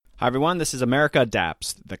Hi, everyone. This is America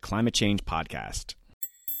Adapts, the climate change podcast.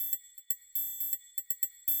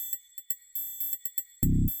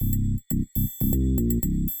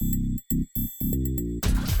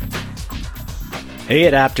 Hey,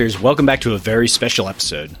 Adapters. Welcome back to a very special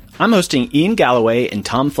episode. I'm hosting Ian Galloway and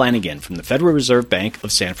Tom Flanagan from the Federal Reserve Bank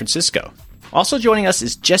of San Francisco. Also joining us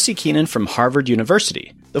is Jesse Keenan from Harvard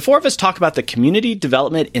University. The four of us talk about the Community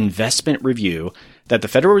Development Investment Review that the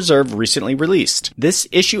Federal Reserve recently released. This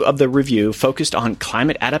issue of the review focused on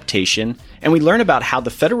climate adaptation, and we learn about how the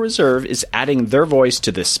Federal Reserve is adding their voice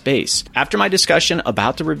to this space. After my discussion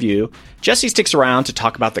about the review, Jesse sticks around to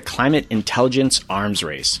talk about the climate intelligence arms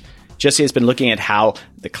race. Jesse has been looking at how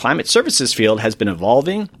the climate services field has been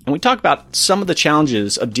evolving, and we talk about some of the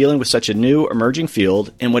challenges of dealing with such a new emerging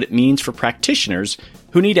field and what it means for practitioners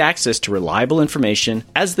who need access to reliable information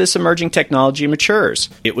as this emerging technology matures.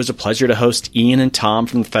 It was a pleasure to host Ian and Tom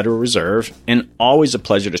from the Federal Reserve, and always a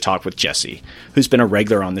pleasure to talk with Jesse, who's been a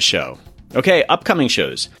regular on the show. Okay, upcoming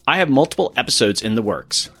shows. I have multiple episodes in the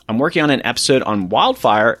works. I'm working on an episode on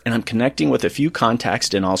wildfire, and I'm connecting with a few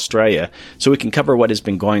contacts in Australia so we can cover what has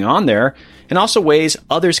been going on there, and also ways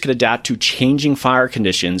others could adapt to changing fire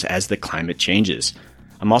conditions as the climate changes.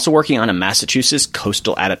 I'm also working on a Massachusetts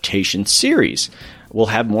coastal adaptation series. We'll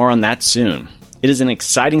have more on that soon. It is an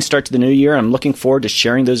exciting start to the new year, and I'm looking forward to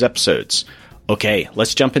sharing those episodes. Okay,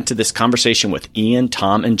 let's jump into this conversation with Ian,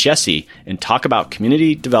 Tom, and Jesse and talk about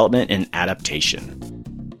community development and adaptation.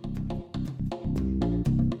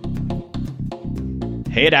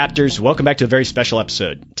 Hey Adapters, welcome back to a very special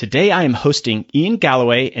episode. Today I am hosting Ian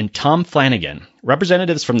Galloway and Tom Flanagan,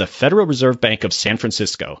 representatives from the Federal Reserve Bank of San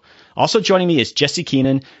Francisco. Also joining me is Jesse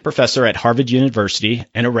Keenan, professor at Harvard University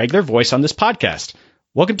and a regular voice on this podcast.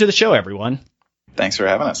 Welcome to the show, everyone. Thanks for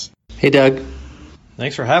having us. Hey, Doug.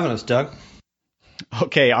 Thanks for having us, Doug.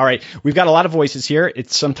 Okay, all right. We've got a lot of voices here.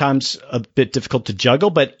 It's sometimes a bit difficult to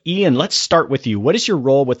juggle, but Ian, let's start with you. What is your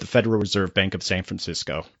role with the Federal Reserve Bank of San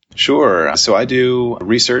Francisco? Sure. So I do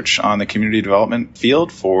research on the community development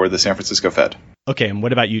field for the San Francisco Fed. Okay, and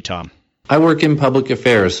what about you, Tom? I work in public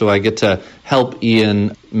affairs, so I get to help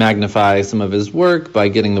Ian magnify some of his work by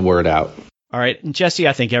getting the word out. All right, and Jesse,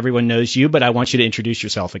 I think everyone knows you, but I want you to introduce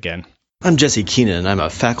yourself again. I'm Jesse Keenan. I'm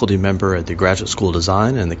a faculty member at the Graduate School of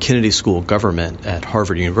Design and the Kennedy School of Government at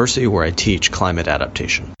Harvard University, where I teach climate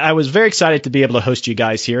adaptation. I was very excited to be able to host you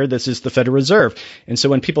guys here. This is the Federal Reserve. And so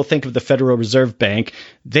when people think of the Federal Reserve Bank,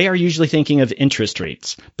 they are usually thinking of interest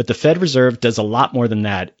rates. But the Fed Reserve does a lot more than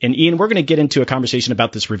that. And Ian, we're going to get into a conversation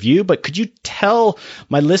about this review, but could you tell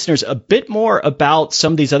my listeners a bit more about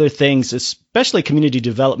some of these other things, especially community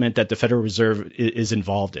development that the Federal Reserve is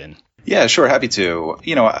involved in? Yeah, sure. Happy to.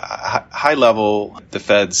 High level, the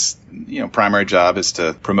Fed's, primary job is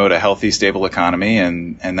to promote a healthy, stable economy.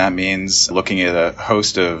 And that means looking at a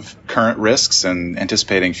host of current risks and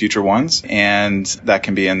anticipating future ones. And that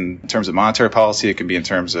can be in terms of monetary policy. It can be in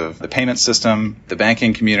terms of the payment system, the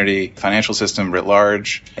banking community, financial system writ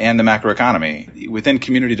large, and the macroeconomy. Within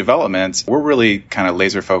community development, we're really kind of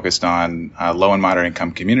laser focused on low and moderate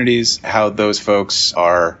income communities, how those folks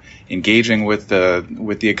are engaging with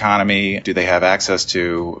the economy. Do they have access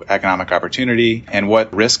to economic opportunity? And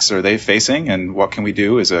what risks are they facing? And what can we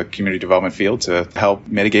do as a community development field to help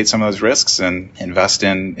mitigate some of those risks and invest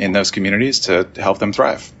in those communities to help them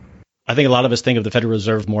thrive? I think a lot of us think of the Federal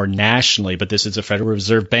Reserve more nationally, but this is the Federal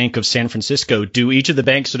Reserve Bank of San Francisco. Do each of the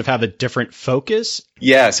banks sort of have a different focus?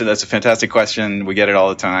 Yeah, so that's a fantastic question. We get it all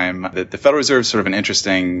the time. The Federal Reserve is sort of an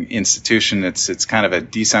interesting institution. It's kind of a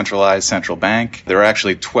decentralized central bank. There are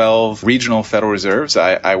actually 12 regional Federal Reserves.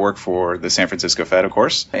 I work for the San Francisco Fed, of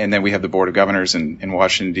course. And then we have the Board of Governors in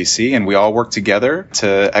Washington, D.C., and we all work together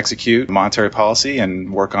to execute monetary policy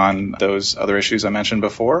and work on those other issues I mentioned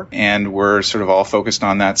before. And we're sort of all focused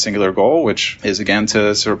on that singular goal, which is, again,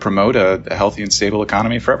 to sort of promote a healthy and stable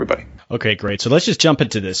economy for everybody. Okay, great. So let's just jump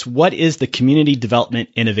into this. What is the Community Development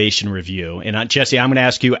Innovation Review? And Jesse, I'm going to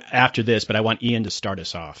ask you after this, but I want Ian to start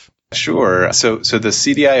us off. Sure. So the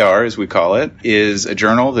CDIR, as we call it, is a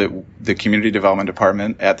journal that the Community Development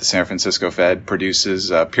Department at the San Francisco Fed produces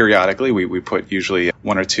periodically. We put usually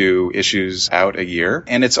one or two issues out a year.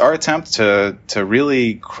 And it's our attempt to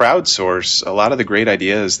really crowdsource a lot of the great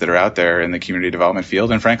ideas that are out there in the community development field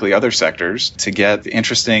and, frankly, other sectors to get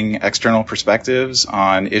interesting external perspectives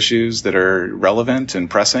on issues that are relevant and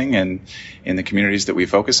pressing and in the communities that we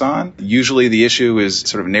focus on. Usually the issue is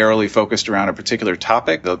sort of narrowly focused around a particular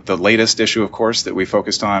topic. The latest issue, of course, that we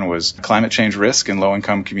focused on was climate change risk in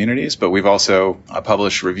low-income communities, but we've also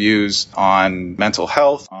published reviews on mental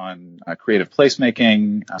health, on creative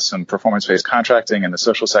placemaking, some performance-based contracting in the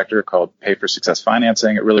social sector called Pay for Success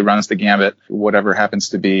financing. It really runs the gambit. Whatever happens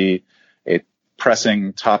to be a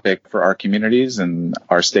pressing topic for our communities and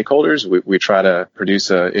our stakeholders, we try to produce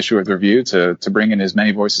an issue of review to bring in as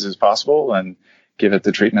many voices as possible and give it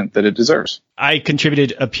the treatment that it deserves. I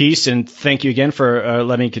contributed a piece, and thank you again for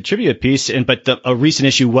letting me contribute a piece. But a recent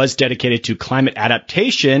issue was dedicated to climate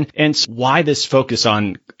adaptation. And why this focus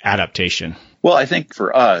on adaptation? Well, I think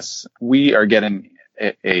for us, we are getting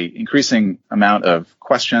a increasing amount of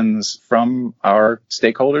questions from our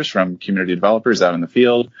stakeholders, from community developers out in the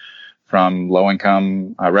field, from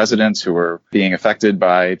low-income residents who are being affected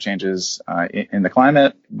by changes in the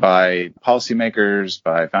climate, by policymakers,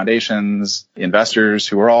 by foundations, investors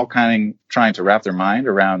who are all kind of trying to wrap their mind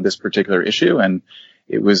around this particular issue. And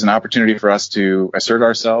it was an opportunity for us to assert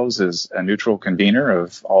ourselves as a neutral convener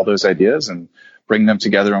of all those ideas and bring them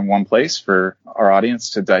together in one place for our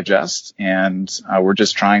audience to digest. And we're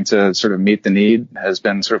just trying to sort of meet the need has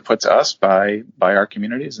been sort of put to us by our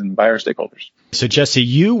communities and by our stakeholders. So, Jesse,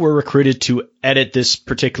 you were recruited to edit this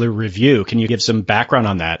particular review. Can you give some background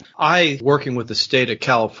on that? I, working with the state of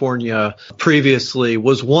California previously,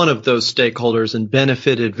 was one of those stakeholders and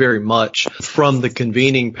benefited very much from the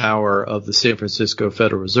convening power of the San Francisco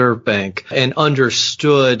Federal Reserve Bank and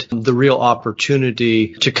understood the real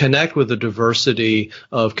opportunity to connect with a diversity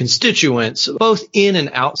of constituents, both in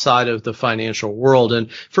and outside of the financial world.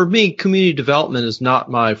 And for me, community development is not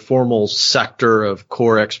my formal sector of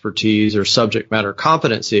core expertise or subject matter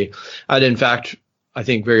competency. I'd in fact, I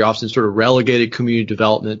think very often sort of relegated community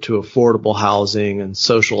development to affordable housing and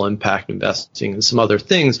social impact investing and some other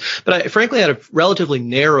things. But I frankly had a relatively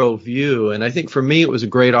narrow view. And I think for me, it was a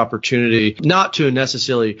great opportunity not to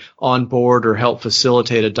necessarily onboard or help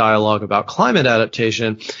facilitate a dialogue about climate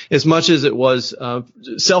adaptation as much as it was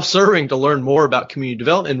self-serving to learn more about community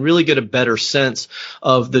development and really get a better sense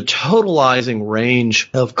of the totalizing range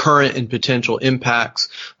of current and potential impacts,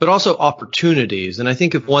 but also opportunities. And I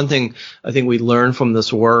think if one thing I think we learned from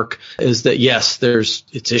this work is that, yes,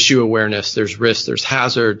 it's issue awareness, there's risk, there's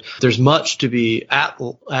hazard, there's much to be at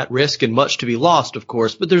risk and much to be lost, of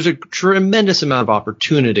course, but there's a tremendous amount of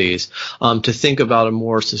opportunities to think about a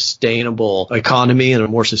more sustainable economy and a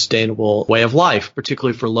more sustainable way of life,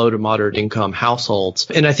 particularly for low to moderate income households.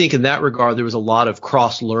 And I think in that regard, there was a lot of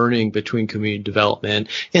cross-learning between community development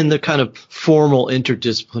and the kind of formal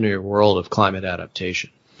interdisciplinary world of climate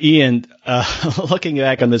adaptation. Ian, looking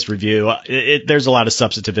back on this review, there's a lot of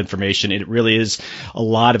substantive information. It really is a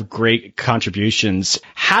lot of great contributions.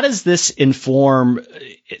 How does this inform,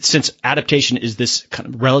 since adaptation is this kind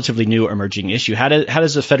of relatively new emerging issue, how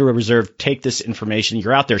does the Federal Reserve take this information?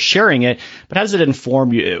 You're out there sharing it, but how does it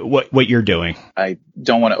inform you what you're doing? I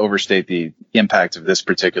don't want to overstate the impact of this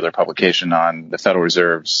particular publication on the Federal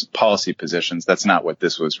Reserve's policy positions. That's not what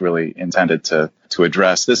this was really intended to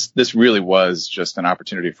address. This really was just an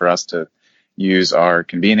opportunity for us to use our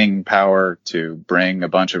convening power to bring a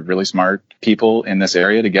bunch of really smart people in this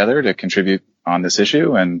area together to contribute on this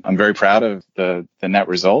issue. And I'm very proud of the net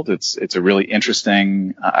result. It's a really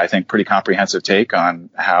interesting, I think, pretty comprehensive take on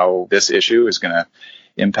how this issue is going to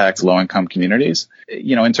impact low-income communities.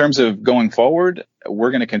 You know, in terms of going forward,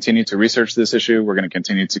 we're going to continue to research this issue. We're going to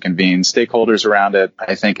continue to convene stakeholders around it.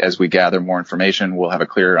 I think as we gather more information, we'll have a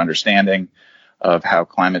clearer understanding of how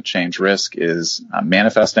climate change risk is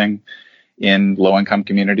manifesting in low-income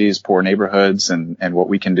communities, poor neighborhoods, and what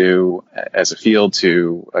we can do as a field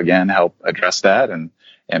to, again, help address that and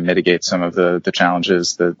mitigate some of the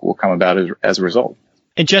challenges that will come about as a result.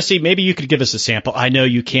 And Jesse, maybe you could give us a sample. I know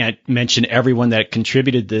you can't mention everyone that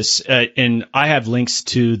contributed this, and I have links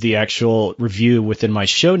to the actual review within my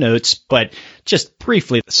show notes, but just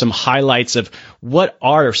briefly, some highlights of what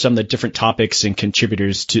are some of the different topics and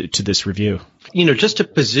contributors to this review. You know, just to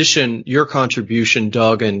position your contribution,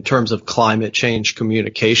 Doug, in terms of climate change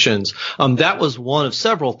communications, that was one of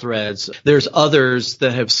several threads. There's others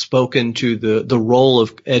that have spoken to the role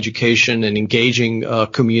of education and engaging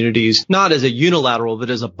communities, not as a unilateral,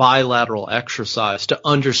 but as a bilateral exercise to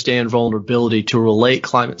understand vulnerability, to relate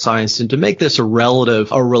climate science, and to make this a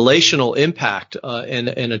relational impact and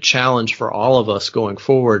a challenge for all of us going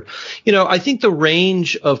forward. You know, I think the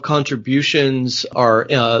range of contributions are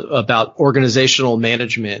about organizational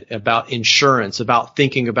management, about insurance, about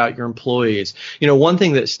thinking about your employees. You know, one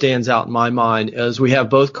thing that stands out in my mind is we have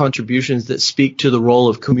both contributions that speak to the role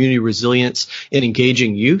of community resilience in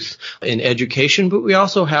engaging youth in education, but we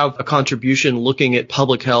also have a contribution looking at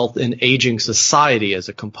public health and aging society as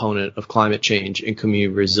a component of climate change and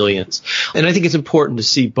community resilience. And I think it's important to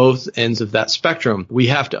see both ends of that spectrum. We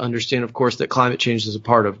have to understand, of course, that climate change is a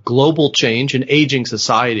part of global change, and aging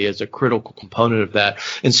society is a critical component of that,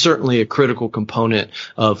 and certainly a critical component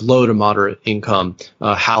of low to moderate income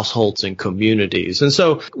households and communities. And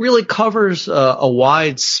so really covers a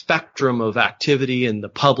wide spectrum of activity in the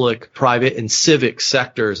public, private, and civic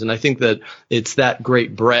sectors. And I think that it's that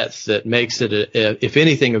great breadth that makes it, if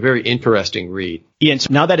anything, a very interesting read. Ian,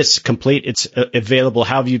 so now that it's complete, it's available.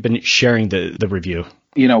 How have you been sharing the review?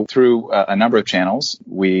 Through a number of channels.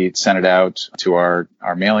 We sent it out to our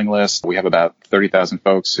mailing list. We have about 30,000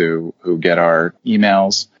 folks who get our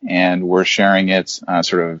emails, and we're sharing it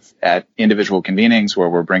sort of at individual convenings where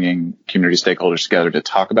we're bringing community stakeholders together to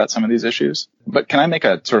talk about some of these issues. But can I make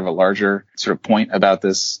a sort of a larger sort of point about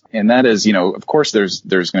this? And that is, of course, there's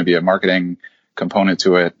going to be a marketing component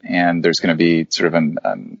to it, and there's going to be sort of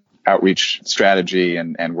an outreach strategy,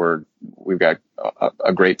 and we've got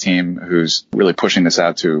a great team who's really pushing this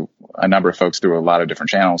out to a number of folks through a lot of different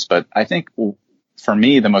channels. But I think for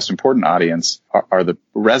me, the most important audience are the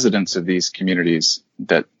residents of these communities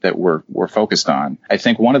that we're focused on. I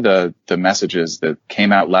think one of the messages that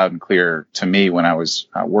came out loud and clear to me when I was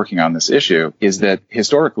working on this issue is that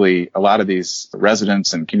historically, a lot of these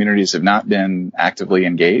residents and communities have not been actively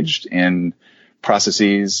engaged in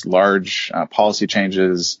processes, large policy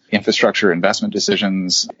changes, infrastructure investment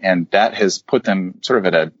decisions, and that has put them sort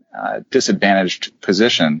of at a disadvantaged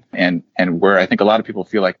position, and where I think a lot of people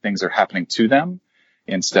feel like things are happening to them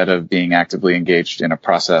instead of being actively engaged in a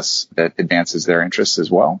process that advances their interests as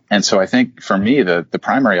well. And so I think for me, the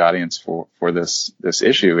primary audience for this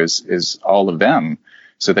issue is all of them.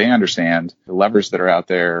 So they understand the levers that are out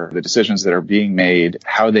there, the decisions that are being made,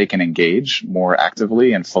 how they can engage more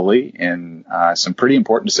actively and fully in some pretty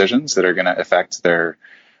important decisions that are going to affect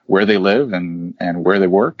where they live and where they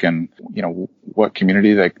work, and what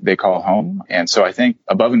community they call home. And so I think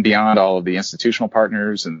above and beyond all of the institutional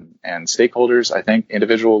partners and stakeholders, I think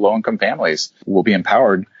individual low-income families will be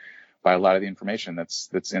empowered by a lot of the information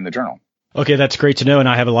that's in the journal. Okay, that's great to know. And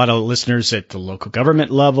I have a lot of listeners at the local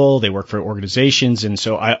government level. They work for organizations. And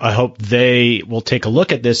so I hope they will take a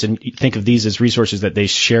look at this and think of these as resources that they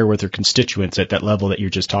share with their constituents at that level that you're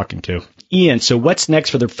just talking to. Ian, so what's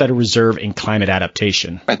next for the Federal Reserve in climate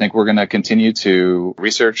adaptation? I think we're going to continue to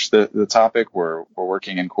research the topic. We're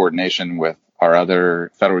working in coordination with our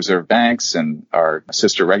other Federal Reserve banks and our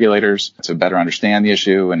sister regulators to better understand the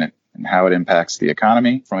issue and how it impacts the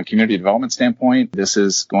economy. From a community development standpoint, this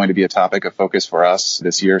is going to be a topic of focus for us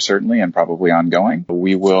this year, certainly, and probably ongoing.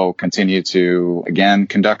 We will continue to, again,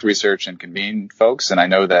 conduct research and convene folks. And I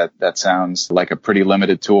know that sounds like a pretty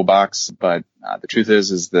limited toolbox, but the truth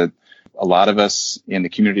is that a lot of us in the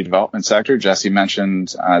community development sector, Jesse mentioned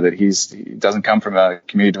that he doesn't come from a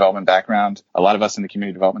community development background. A lot of us in the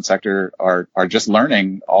community development sector are just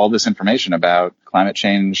learning all this information about climate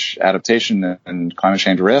change adaptation and climate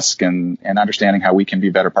change risk and understanding how we can be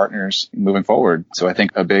better partners moving forward. So I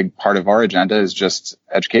think a big part of our agenda is just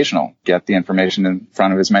educational, get the information in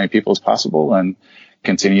front of as many people as possible and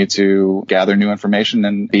continue to gather new information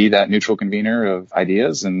and be that neutral convener of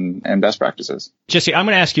ideas and best practices. Jesse, I'm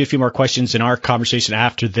going to ask you a few more questions in our conversation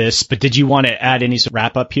after this, but did you want to add any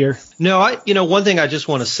wrap up here? No, one thing I just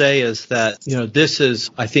want to say is that, this is,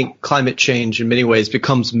 I think climate change in many ways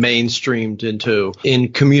becomes mainstreamed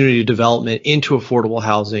in community development, into affordable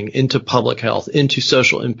housing, into public health, into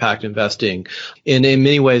social impact investing. And in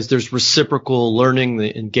many ways, there's reciprocal learning,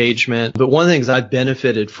 the engagement. But one of the things I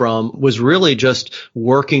benefited from was really just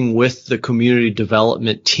working with the community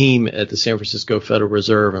development team at the San Francisco Federal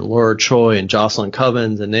Reserve, and Laura Choi and Jocelyn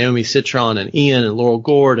Cubbins and Naomi Citron and Ian and Laurel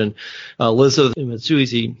Gord and Elizabeth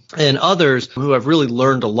Matsuizi and others who have really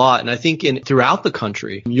learned a lot. And I think throughout the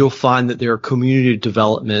country, you'll find that there are community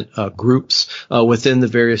development groups within the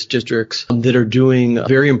various districts that are doing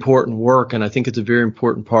very important work. And I think it's a very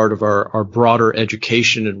important part of our broader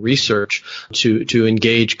education and research to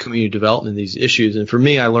engage community development in these issues. And for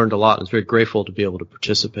me, I learned a lot and was very grateful to be able to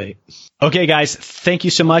participate. Okay, guys, thank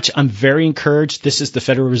you so much. I'm very encouraged. This is the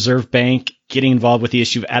Federal Reserve Bank getting involved with the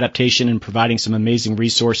issue of adaptation and providing some amazing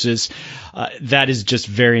resources. That is just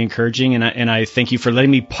very encouraging, and I thank you for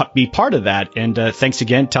letting me be part of that. And thanks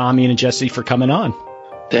again, Tom, Ian, and Jesse, for coming on.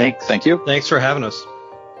 Thank you. Thanks for having us.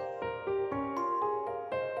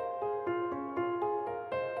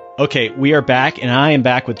 Okay, we are back, and I am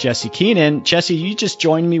back with Jesse Keenan. Jesse, you just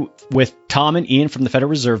joined me with Tom and Ian from the Federal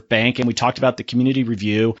Reserve Bank, and we talked about the community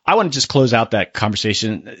review. I want to just close out that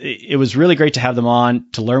conversation. It was really great to have them on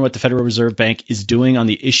to learn what the Federal Reserve Bank is doing on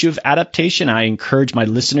the issue of adaptation. I encourage my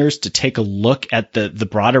listeners to take a look at the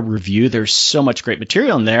broader review. There's so much great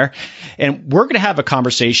material in there. And we're going to have a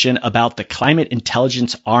conversation about the climate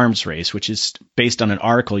intelligence arms race, which is based on an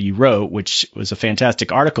article you wrote, which was a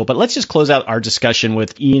fantastic article. But let's just close out our discussion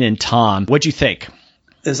with Ian and Tom. What'd you think?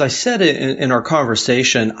 As I said in our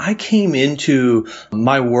conversation, I came into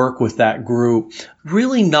my work with that group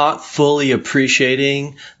really not fully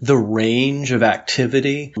appreciating the range of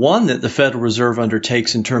activity, one that the Federal Reserve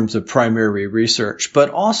undertakes in terms of primary research,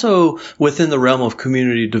 but also within the realm of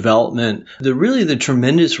community development, the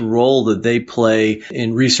tremendous role that they play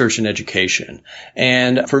in research and education.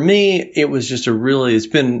 And for me, it was just it's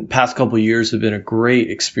been past couple of years have been a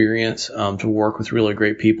great experience to work with really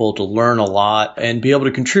great people, to learn a lot and be able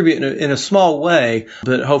to contribute in a small way,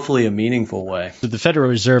 but hopefully a meaningful way. So the Federal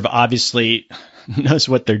Reserve obviously knows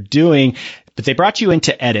what they're doing, but they brought you in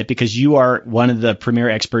to edit because you are one of the premier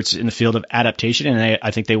experts in the field of adaptation. And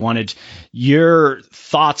I think they wanted your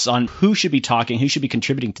thoughts on who should be talking, who should be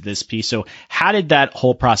contributing to this piece. So how did that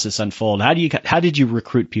whole process unfold? How did you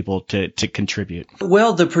recruit people to contribute?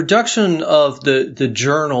 Well, the production of the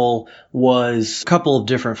journal was a couple of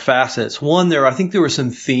different facets. One, I think there were some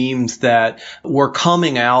themes that were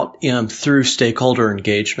coming out through stakeholder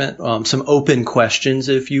engagement, some open questions,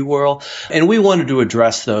 if you will. And we wanted to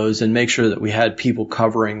address those and make sure that we had people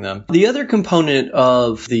covering them. The other component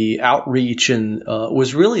of the outreach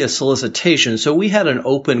was really a solicitation. So we had an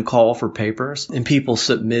open call for papers, and people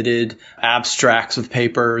submitted abstracts of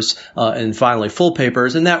papers and finally full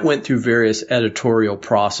papers, and that went through various editorial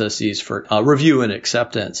processes for review and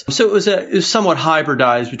acceptance. So it was somewhat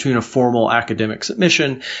hybridized between a formal academic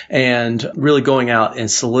submission and really going out and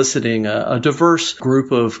soliciting a diverse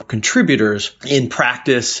group of contributors in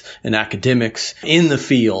practice and academics in the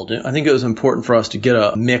field. I think it was important for us to get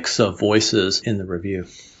a mix of voices in the review.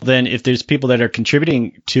 Then if there's people that are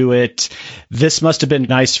contributing to it, this must have been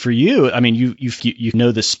nice for you. I mean, you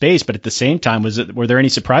know the space, but at the same time, were there any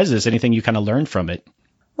surprises, anything you kind of learned from it?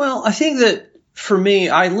 Well, I think that for me,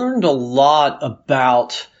 I learned a lot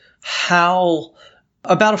about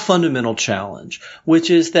a fundamental challenge, which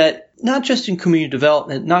is that not just in community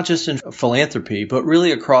development, not just in philanthropy, but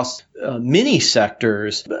really across many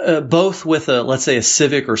sectors, both with let's say a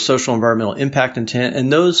civic or social environmental impact intent,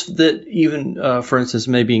 and those that even, for instance,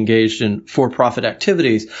 may be engaged in for-profit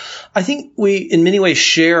activities. I think we, in many ways,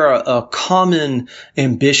 share a common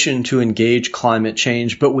ambition to engage climate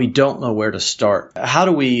change, but we don't know where to start. How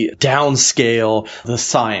do we downscale the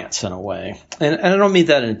science in a way? And I don't mean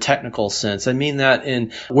that in a technical sense. I mean that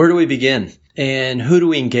in where do we begin? And who do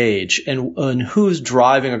we engage, and who's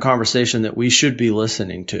driving a conversation that we should be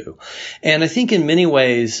listening to? And I think in many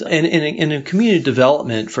ways, and in community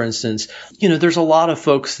development, for instance, there's a lot of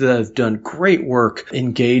folks that have done great work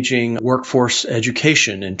engaging workforce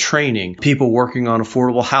education and training, people working on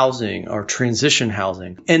affordable housing or transition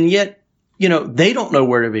housing. And yet, they don't know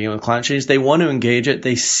where to begin with climate change. They want to engage it.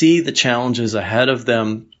 They see the challenges ahead of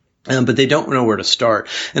them. But they don't know where to start.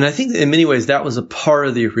 And I think that in many ways that was a part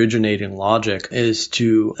of the originating logic, is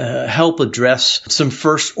to help address some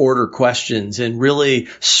first order questions and really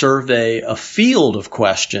survey a field of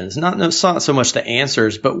questions, not so much the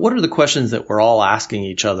answers, but what are the questions that we're all asking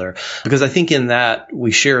each other? Because I think in that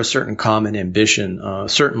we share a certain common ambition,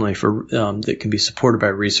 certainly for that can be supported by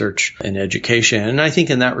research and education. And I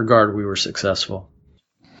think in that regard we were successful.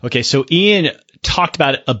 Okay, so Ian talked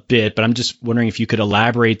about it a bit, but I'm just wondering if you could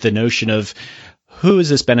elaborate the notion of who is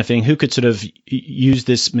this benefiting, who could sort of use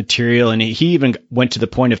this material. And he even went to the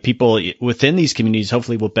point of people within these communities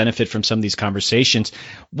hopefully will benefit from some of these conversations.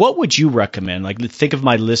 What would you recommend? Like, think of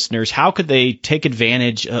my listeners. How could they take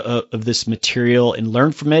advantage of this material and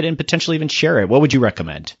learn from it and potentially even share it? What would you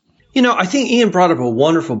recommend? I think Ian brought up a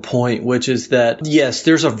wonderful point, which is that, yes,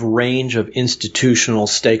 there's a range of institutional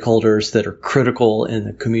stakeholders that are critical in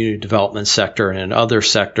the community development sector and in other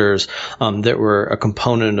sectors that were a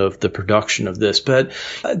component of the production of this. But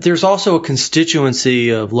there's also a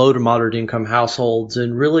constituency of low to moderate income households,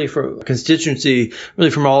 and really for a constituency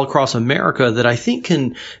really from all across America that I think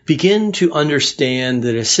can begin to understand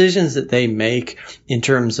the decisions that they make in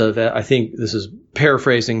terms of, I think this is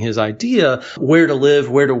paraphrasing his idea, where to live,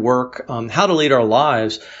 where to work, how to lead our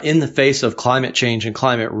lives in the face of climate change and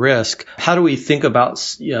climate risk. How do we think about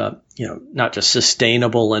not just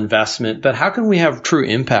sustainable investment, but how can we have true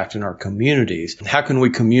impact in our communities? How can we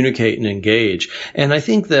communicate and engage? And I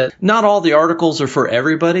think that not all the articles are for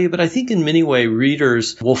everybody, but I think in many ways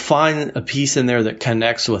readers will find a piece in there that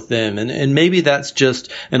connects with them. And maybe that's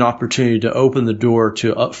just an opportunity to open the door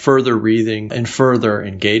to further reading and further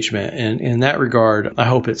engagement. And in that regard, I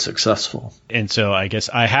hope it's successful. And so I guess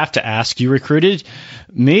I have to ask, you recruited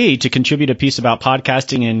me to contribute a piece about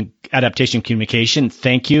podcasting and adaptation communication.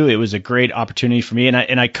 Thank you. It was a great opportunity for me.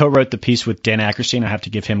 And I co-wrote the piece with Dan Ackerstein. I have to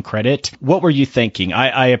give him credit. What were you thinking?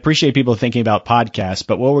 I appreciate people thinking about podcasts,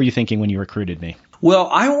 but what were you thinking when you recruited me? Well,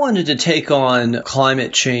 I wanted to take on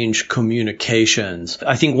climate change communications.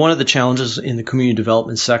 I think one of the challenges in the community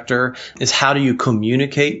development sector is how do you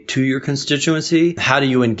communicate to your constituency? How do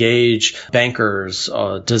you engage bankers,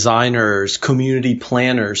 designers, community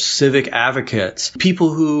planners, civic advocates,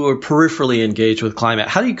 people who are peripherally engaged with climate?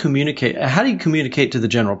 How do you communicate? How do you communicate to the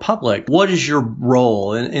general public? What is your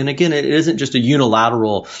role? And again, it isn't just a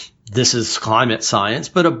unilateral this is climate science,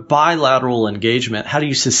 but a bilateral engagement. How do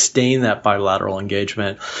you sustain that bilateral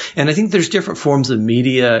engagement? And I think there's different forms of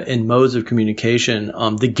media and modes of communication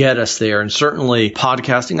that get us there. And certainly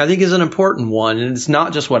podcasting, I think, is an important one. And it's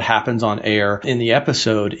not just what happens on air in the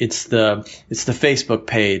episode. It's the Facebook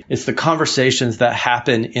page. It's the conversations that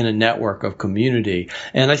happen in a network of community.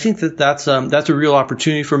 And I think that that's a real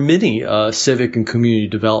opportunity for many civic and community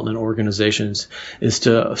development organizations, is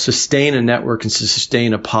to sustain a network and to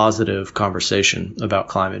sustain a positive conversation about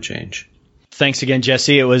climate change. Thanks again,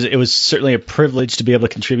 Jesse. It was certainly a privilege to be able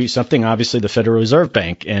to contribute something. Obviously, the Federal Reserve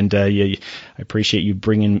Bank, and I appreciate you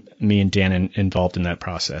bringing me and Dan involved in that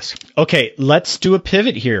process. Okay, let's do a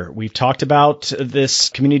pivot here. We've talked about this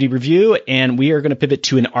community review, and we are going to pivot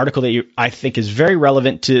to an article that I think is very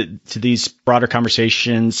relevant to these broader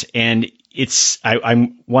conversations. And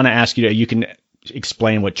I want to ask you can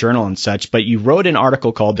explain what journal and such, but you wrote an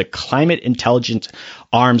article called The Climate Intelligence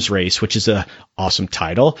Arms Race, which is an awesome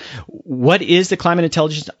title. What is the Climate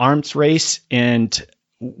Intelligence Arms Race, and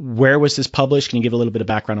where was this published? Can you give a little bit of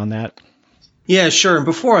background on that? Yeah, sure. And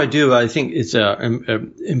before I do, I think it's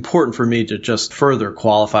important for me to just further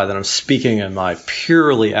qualify that I'm speaking in my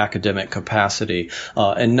purely academic capacity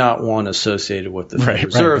and not one associated with the Federal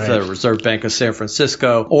Reserve, the Reserve Bank of San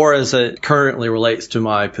Francisco, or as it currently relates to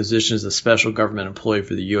my position as a special government employee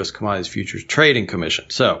for the U.S. Commodities Futures Trading Commission.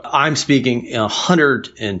 So I'm speaking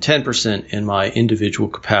 110% in my individual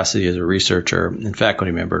capacity as a researcher and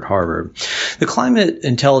faculty member at Harvard. The Climate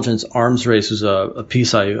Intelligence Arms Race was a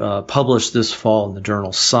piece I published this fall in the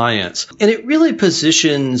journal Science. And it really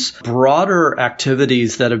positions broader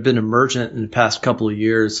activities that have been emergent in the past couple of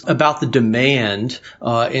years about the demand,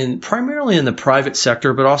 primarily in the private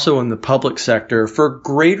sector, but also in the public sector, for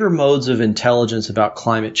greater modes of intelligence about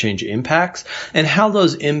climate change impacts and how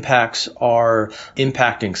those impacts are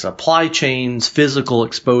impacting supply chains, physical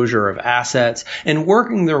exposure of assets, and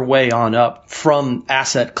working their way on up from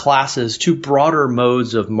asset classes to broader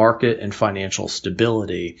modes of market and financial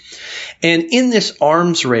stability. And in this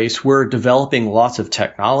arms race, we're developing lots of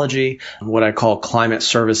technology, what I call climate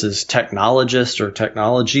services technologists or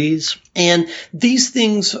technologies. And these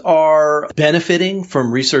things are benefiting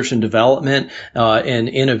from research and development and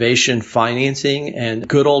innovation financing and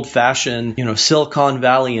good old-fashioned, Silicon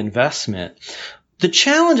Valley investment. The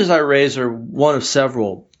challenges I raise are one of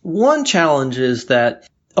several. One challenge is that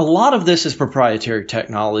a lot of this is proprietary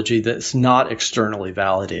technology that's not externally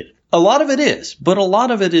validated. A lot of it is, but a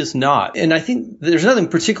lot of it is not. And I think there's nothing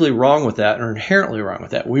particularly wrong with that or inherently wrong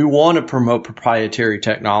with that. We want to promote proprietary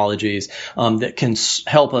technologies that can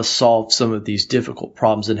help us solve some of these difficult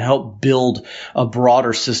problems and help build a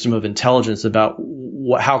broader system of intelligence about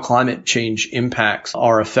how climate change impacts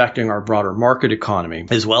are affecting our broader market economy,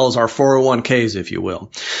 as well as our 401ks, if you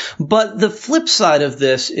will. But the flip side of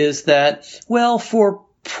this is that, for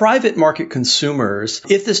private market consumers,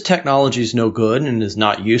 if this technology is no good and is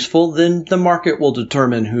not useful, then the market will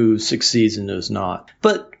determine who succeeds and who's not.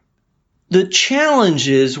 But the challenge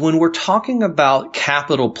is when we're talking about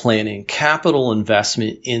capital planning, capital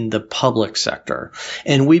investment in the public sector,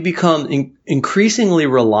 and we become increasingly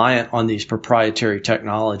reliant on these proprietary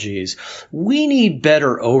technologies, we need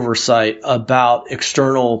better oversight about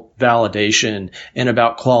external validation and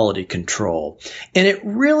about quality control. And it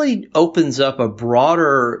really opens up a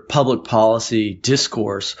broader public policy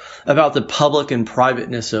discourse about the public and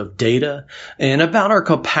privateness of data and about our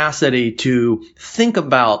capacity to think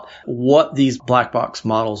about what what these black box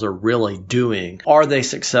models are really doing. Are they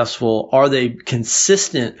successful? Are they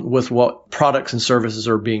consistent with what products and services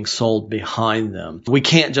are being sold behind them? We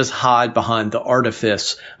can't just hide behind the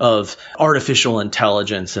artifice of artificial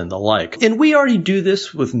intelligence and the like. And we already do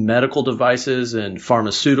this with medical devices and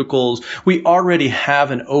pharmaceuticals. We already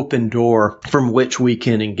have an open door from which we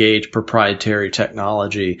can engage proprietary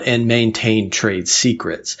technology and maintain trade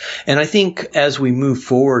secrets. And I think as we move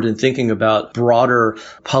forward in thinking about broader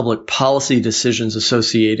public policy decisions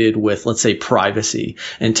associated with, let's say, privacy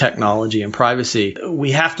and technology and privacy,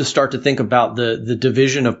 we have to start to think about the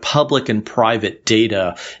division of public and private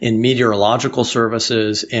data in meteorological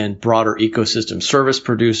services and broader ecosystem service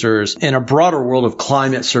producers and a broader world of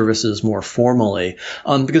climate services more formally.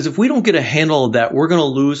 Because if we don't get a handle of that, we're going to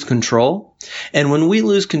lose control. And when we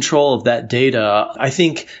lose control of that data, I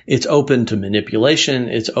think it's open to manipulation,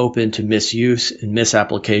 it's open to misuse and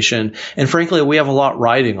misapplication. And frankly, we have a lot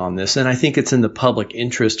riding on this. And I think it's in the public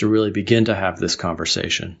interest to really begin to have this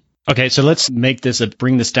conversation. Okay, so let's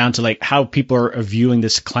bring this down to like how people are viewing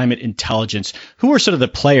this climate intelligence. Who are sort of the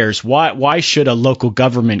players? Why should a local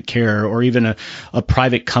government care, or even a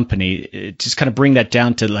private company? Just kind of bring that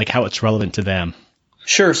down to like how it's relevant to them.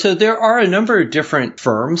 Sure. So there are a number of different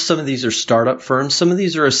firms. Some of these are startup firms. Some of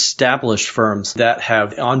these are established firms that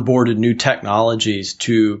have onboarded new technologies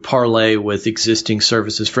to parlay with existing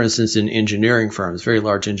services, for instance, in engineering firms, very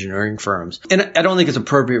large engineering firms. And I don't think it's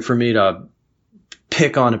appropriate for me to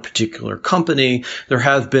pick on a particular company. There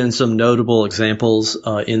have been some notable examples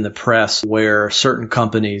in the press where certain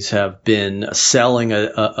companies have been selling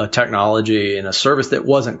a technology and a service that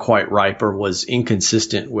wasn't quite ripe or was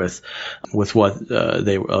inconsistent with what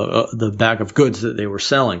the bag of goods that they were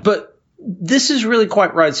selling. But this is really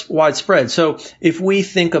quite widespread. So if we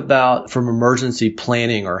think about from emergency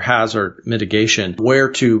planning or hazard mitigation,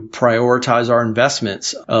 where to prioritize our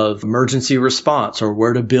investments of emergency response or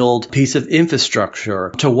where to build a piece of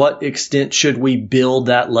infrastructure, to what extent should we build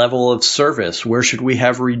that level of service? Where should we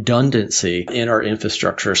have redundancy in our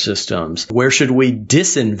infrastructure systems? Where should we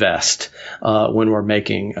disinvest when we're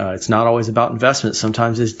making, it's not always about investment.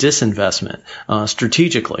 Sometimes it's disinvestment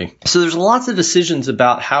strategically. So there's lots of decisions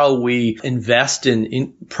about how we invest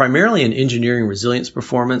in primarily in engineering resilience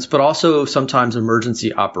performance, but also sometimes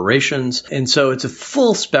emergency operations. And so it's a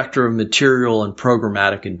full spectrum of material and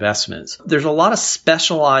programmatic investments. There's a lot of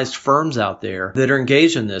specialized firms out there that are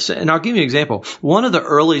engaged in this. And I'll give you an example. One of the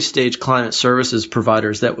early stage climate services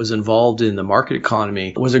providers that was involved in the market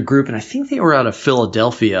economy was a group, and I think they were out of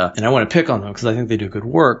Philadelphia, and I want to pick on them because I think they do good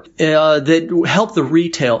work, that helped the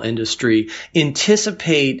retail industry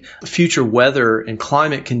anticipate future weather and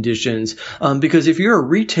climate conditions. Because if you're a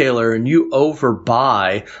retailer and you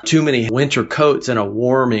overbuy too many winter coats in a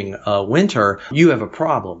warming winter, you have a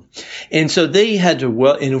problem. And so they had to,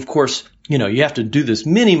 and of course, you have to do this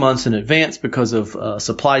many months in advance because of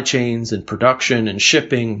supply chains and production and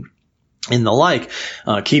shipping and the like,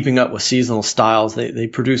 keeping up with seasonal styles. They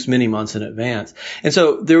produce many months in advance. And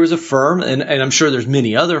so there was a firm, and I'm sure there's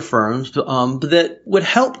many other firms, that would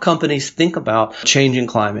help companies think about changing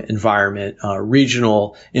climate environment,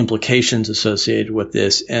 regional implications associated with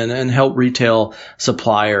this, and help retail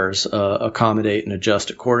suppliers accommodate and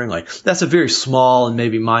adjust accordingly. That's a very small and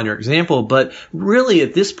maybe minor example, but really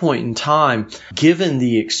at this point in time, given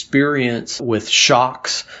the experience with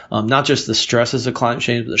shocks, not just the stresses of climate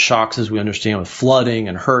change, but the shocks as we understand with flooding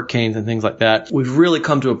and hurricanes and things like that, we've really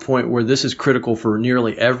come to a point where this is critical for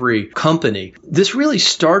nearly every company. This really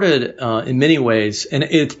started in many ways, and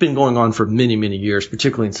it's been going on for many, many years,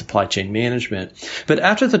 particularly in supply chain management. But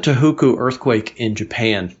after the Tohoku earthquake in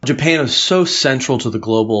Japan is so central to the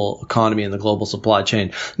global economy and the global supply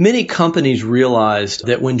chain. Many companies realized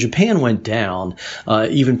that when Japan went down,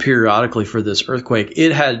 even periodically for this earthquake,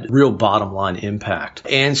 it had real bottom line impact.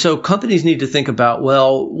 And so companies need to think about,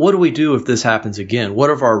 well, what do we do if this happens again? What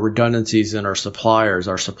are our redundancies in our suppliers,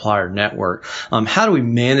 our supplier network? How do we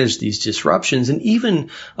manage these disruptions? And even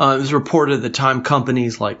it was reported at the time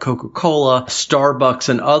companies like Coca-Cola, Starbucks,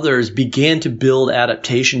 and others began to build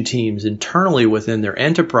adaptation teams internally within their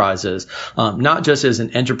enterprises, not just as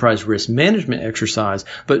an enterprise risk management exercise,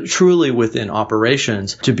 but truly within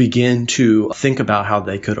operations to begin to think about how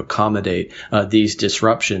they could accommodate these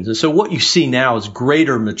disruptions. And so what you see now is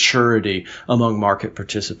greater maturity among market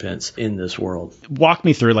participants in this world. Walk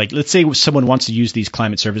me through, like, let's say someone wants to use these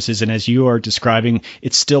climate services, and as you are describing,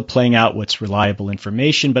 it's still playing out what's reliable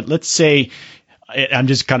information. But let's say, I'm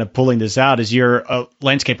just kind of pulling this out, as you're a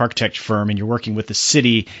landscape architect firm and you're working with the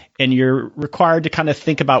city and you're required to kind of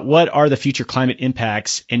think about what are the future climate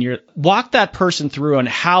impacts, and you walk that person through on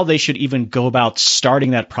how they should even go about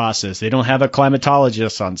starting that process. They don't have a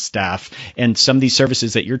climatologist on staff, and some of these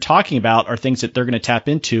services that you're talking about are things that they're going to tap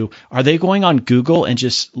into. Are they going on Google and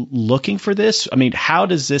just looking for this? I mean, how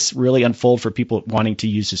does this really unfold for people wanting to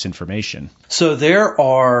use this information? So there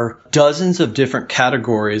are dozens of different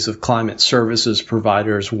categories of climate services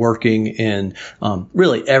providers working in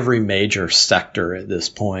really every major sector at this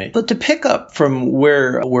point. But to pick up from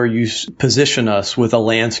where you position us with a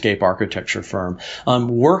landscape architecture firm,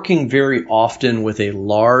 working very often with a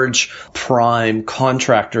large prime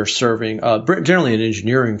contractor serving, generally an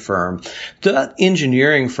engineering firm. That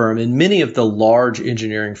engineering firm, and many of the large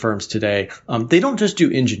engineering firms today, they don't just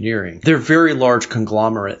do engineering. They're very large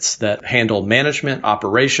conglomerates that handle management,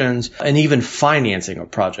 operations, and even financing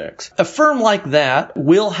of projects. A firm like that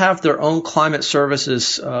will have their own climate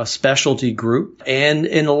services specialty group, and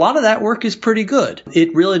a lot of that work is pretty good.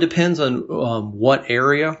 It really depends on what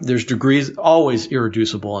area. There's degrees, always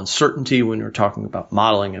irreducible uncertainty when you're talking about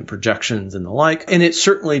modeling and projections and the like, and it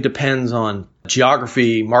certainly depends on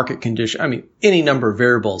geography, market condition, any number of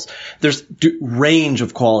variables. There's range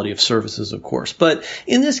of quality of services, of course. But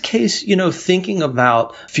in this case, thinking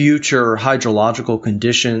about future hydrological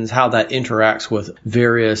conditions, how that interacts with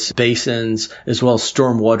various basins, as well as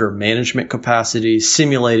stormwater management capacities,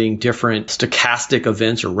 simulating different stochastic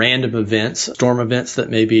events or random events, storm events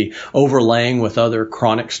that may be overlaying with other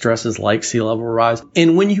chronic stresses like sea level rise.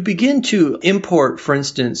 And when you begin to import, for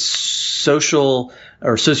instance, social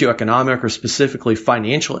or socioeconomic or specifically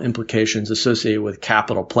financial implications associated with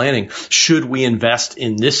capital planning. Should we invest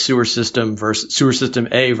in this sewer system versus sewer system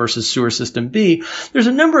A versus sewer system B? There's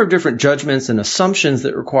a number of different judgments and assumptions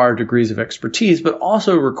that require degrees of expertise, but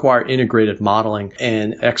also require integrated modeling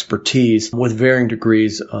and expertise with varying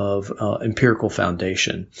degrees of empirical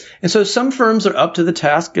foundation. And so some firms are up to the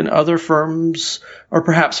task and other firms are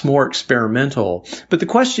perhaps more experimental. But the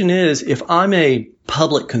question is, if I'm a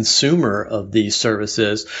public consumer of these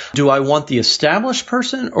services, do I want the established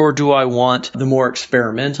person or do I want the more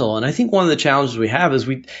experimental? And I think one of the challenges we have is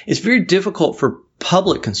it's very difficult for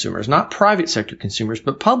public consumers, not private sector consumers,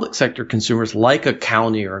 but public sector consumers like a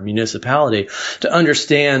county or a municipality to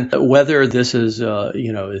understand whether this is,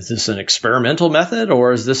 is this an experimental method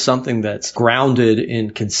or is this something that's grounded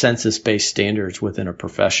in consensus-based standards within a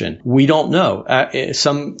profession? We don't know.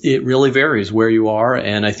 It really varies where you are,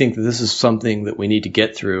 and I think that this is something that we need to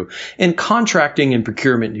get through. And contracting and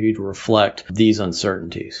procurement need to reflect these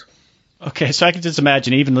uncertainties. Okay, so I can just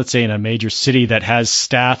imagine, even let's say in a major city that has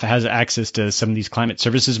staff, has access to some of these climate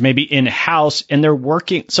services, maybe in-house, and they're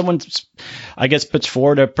working, someone, I guess, puts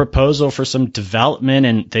forward a proposal for some development,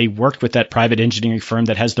 and they worked with that private engineering firm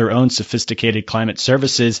that has their own sophisticated climate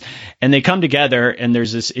services, and they come together, and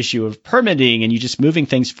there's this issue of permitting, and you just moving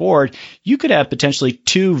things forward. You could have potentially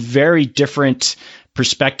two very different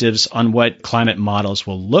perspectives on what climate models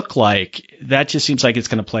will look like. That just seems like it's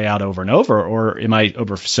going to play out over and over, or am I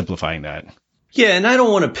oversimplifying that? Yeah, and I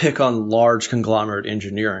don't want to pick on large conglomerate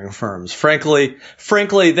engineering firms. Frankly,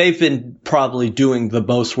 they've been probably doing the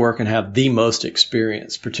most work and have the most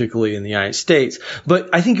experience, particularly in the United States.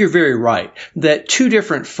 But I think you're very right that two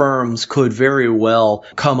different firms could very well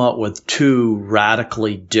come up with two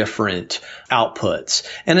radically different outputs.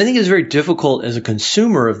 And I think it's very difficult as a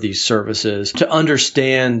consumer of these services to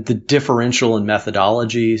understand the differential in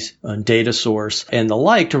methodologies and data source and the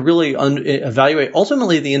like to really evaluate,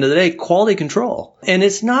 ultimately, at the end of the day, quality control. And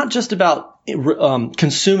it's not just about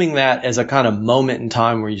consuming that as a kind of moment in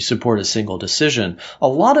time where you support a single decision. A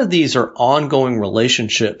lot of these are ongoing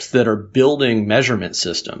relationships that are building measurement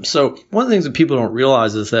systems. So one of the things that people don't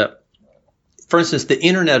realize is that, for instance, the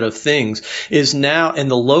Internet of Things is now, and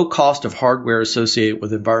the low cost of hardware associated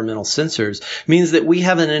with environmental sensors means that we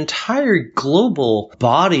have an entire global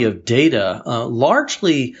body of data,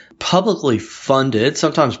 largely publicly funded,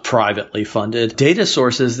 sometimes privately funded data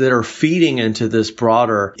sources that are feeding into this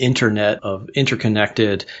broader internet of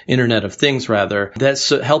things, that's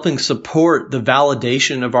helping support the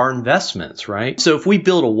validation of our investments, right? So if we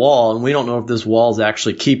build a wall and we don't know if this wall is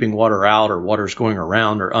actually keeping water out or water's going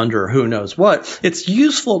around or under, who knows what, it's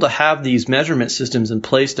useful to have these measurement systems in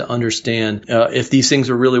place to understand if these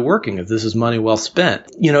things are really working, if this is money well spent.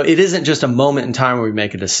 It isn't just a moment in time where we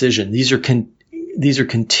make a decision. These are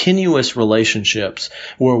continuous relationships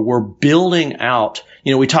where we're building out,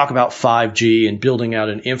 we talk about 5G and building out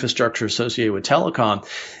an infrastructure associated with telecom.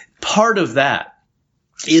 Part of that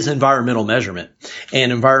is environmental measurement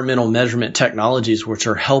and environmental measurement technologies, which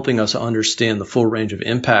are helping us understand the full range of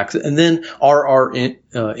impacts. And then are our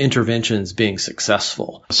interventions being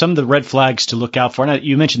successful. Some of the red flags to look out for, and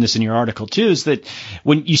you mentioned this in your article too, is that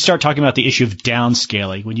when you start talking about the issue of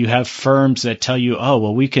downscaling, when you have firms that tell you, oh,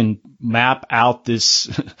 well, we can map out this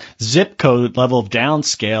zip code level of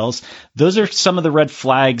downscales, those are some of the red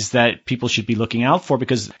flags that people should be looking out for,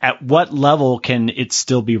 because at what level can it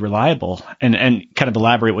still be reliable? And kind of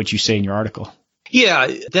elaborate what you say in your article. Yeah,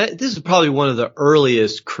 this is probably one of the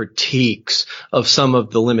earliest critiques of some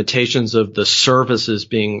of the limitations of the services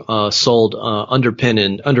being sold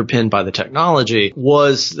underpinned by the technology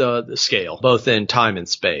was the scale, both in time and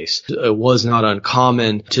space. It was not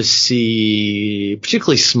uncommon to see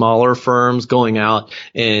particularly smaller firms going out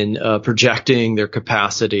and projecting their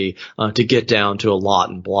capacity to get down to a lot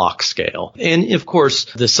and block scale. And of course,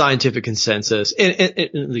 the scientific consensus,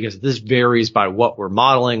 and because this varies by what we're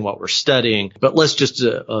modeling, what we're studying, but let's just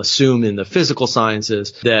assume in the physical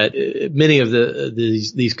sciences that many of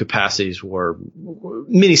these capacities were,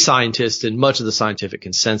 many scientists and much of the scientific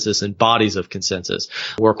consensus and bodies of consensus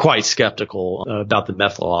were quite skeptical about the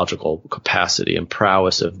methodological capacity and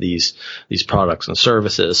prowess of these products and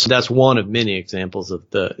services. That's one of many examples of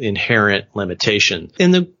the inherent limitation.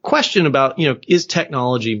 And the question about, is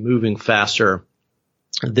technology moving faster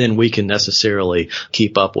than we can necessarily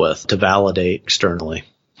keep up with to validate externally?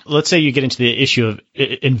 Let's say you get into the issue of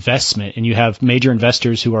investment and you have major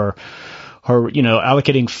investors who are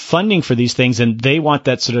allocating funding for these things, and they want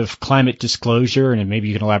that sort of climate disclosure. And maybe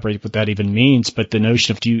you can elaborate what that even means. But the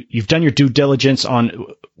notion of you've done your due diligence on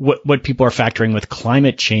what people are factoring with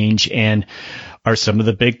climate change, and are some of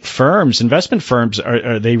the big firms, investment firms,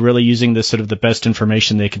 are they really using the sort of the best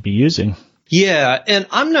information they could be using? Yeah, and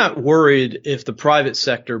I'm not worried if the private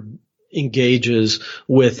sector engages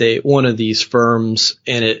with one of these firms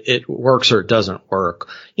and it works or it doesn't work.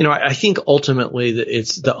 I think ultimately that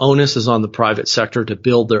the onus is on the private sector to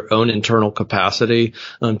build their own internal capacity,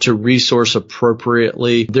 to resource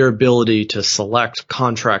appropriately, their ability to select,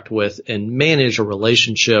 contract with, and manage a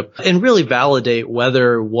relationship, and really validate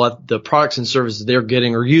whether what the products and services they're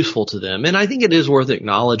getting are useful to them. And I think it is worth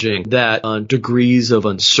acknowledging that degrees of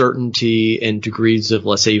uncertainty and degrees of,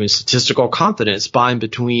 let's say, even statistical confidence bind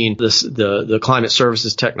between the climate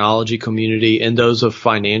services technology community and those of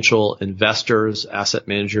financial investors, asset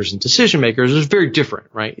managers, and decision makers is very different,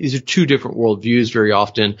 right? These are two different worldviews very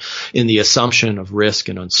often in the assumption of risk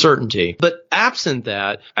and uncertainty. But absent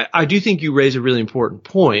that, I do think you raise a really important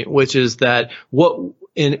point, which is that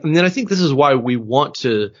and then I think this is why we want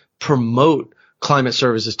to promote climate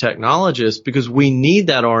services technologists, because we need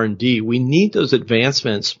that R&D. We need those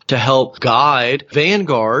advancements to help guide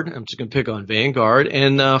Vanguard. I'm just going to pick on Vanguard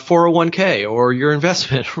and 401k or your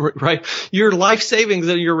investment, right? Your life savings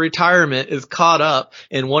and your retirement is caught up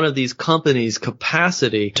in one of these companies'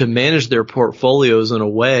 capacity to manage their portfolios in a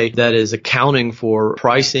way that is accounting for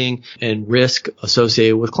pricing and risk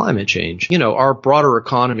associated with climate change. Our broader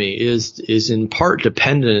economy is in part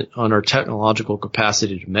dependent on our technological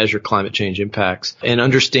capacity to measure climate change impact and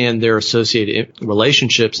understand their associated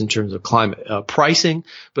relationships in terms of climate pricing,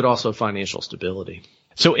 but also financial stability.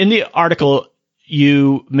 So in the article,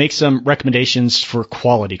 you make some recommendations for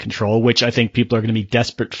quality control, which I think people are going to be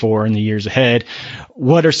desperate for in the years ahead.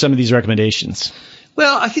 What are some of these recommendations?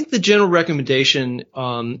 Well, I think the general recommendation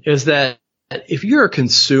is that if you're a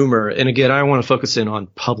consumer, and again, I want to focus in on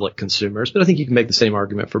public consumers, but I think you can make the same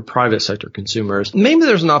argument for private sector consumers. Maybe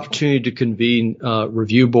there's an opportunity to convene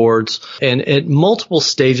review boards and at multiple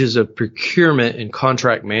stages of procurement and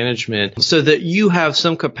contract management so that you have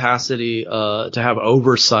some capacity to have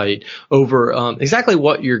oversight over exactly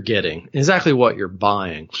what you're getting, exactly what you're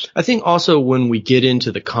buying. I think also when we get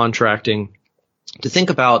into the contracting, to think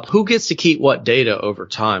about who gets to keep what data over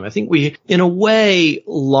time. I think we, in a way,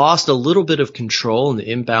 lost a little bit of control and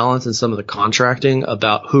the imbalance in some of the contracting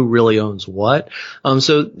about who really owns what.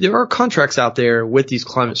 So there are contracts out there with these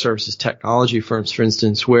climate services technology firms, for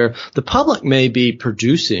instance, where the public may be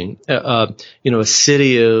producing, a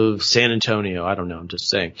city of San Antonio, I don't know, I'm just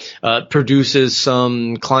saying, produces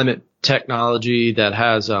some climate technology that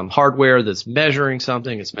has hardware that's measuring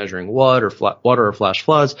something. It's measuring water or flash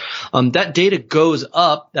floods. That data goes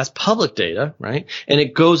up. That's public data, right? And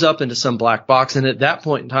it goes up into some black box. And at that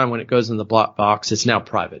point in time, when it goes in the black box, it's now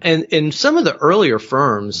private. And some of the earlier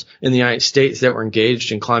firms in the United States that were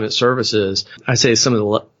engaged in climate services, I say some of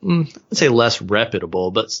the less reputable,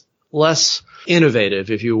 but less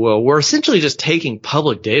innovative, if you will, were essentially just taking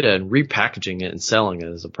public data and repackaging it and selling it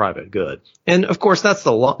as a private good. And of course, there's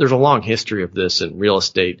a long history of this in real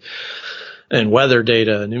estate and weather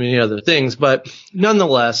data and many other things. But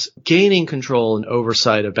nonetheless, gaining control and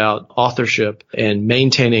oversight about authorship and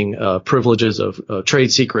maintaining privileges of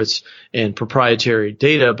trade secrets and proprietary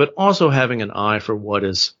data, but also having an eye for what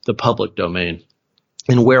is the public domain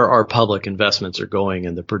and where our public investments are going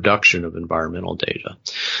in the production of environmental data.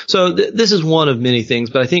 So this is one of many things,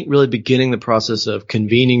 but I think really beginning the process of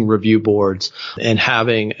convening review boards and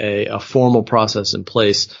having a formal process in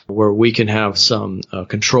place where we can have some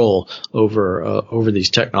control over these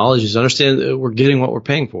technologies, understand that we're getting what we're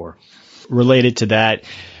paying for. Related to that,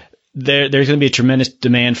 there's going to be a tremendous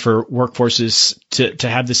demand for workforces to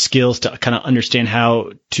have the skills to kind of understand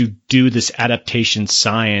how to do this adaptation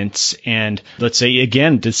science. And let's say,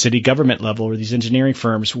 again, the city government level or these engineering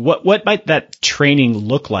firms, what might that training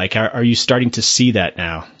look like? Are you starting to see that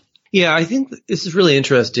now? Yeah, I think this is really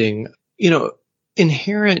interesting.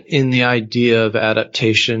 Inherent in the idea of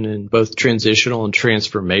adaptation and both transitional and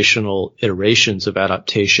transformational iterations of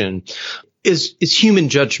adaptation is human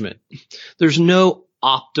judgment. There's no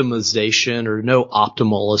optimization or no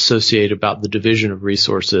optimal associated about the division of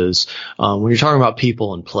resources when you're talking about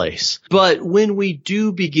people in place. But when we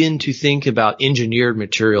do begin to think about engineered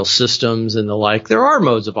material systems and the like, there are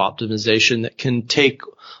modes of optimization that can take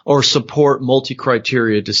or support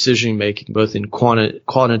multi-criteria decision-making, both in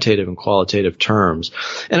quantitative and qualitative terms.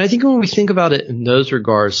 And I think when we think about it in those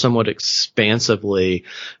regards somewhat expansively,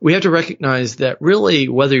 we have to recognize that really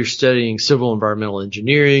whether you're studying civil environmental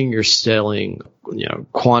engineering, you're studying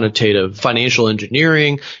quantitative financial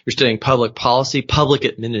engineering, you're studying public policy, public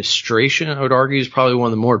administration, I would argue, is probably one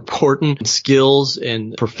of the more important skills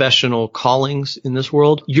and professional callings in this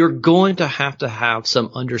world. You're going to have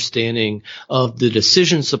some understanding of the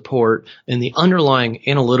decision support and the underlying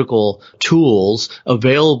analytical tools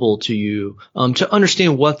available to you to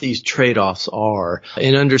understand what these trade-offs are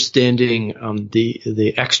and understanding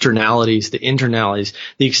the externalities, the internalities,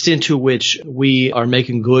 the extent to which we are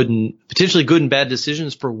making potentially good and bad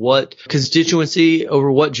decisions for what constituency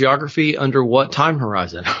over what geography under what time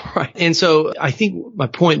horizon, right? And so I think my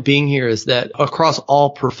point being here is that across all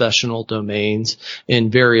professional domains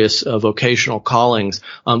and various vocational callings,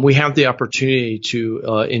 we have the opportunity to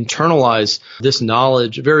internalize this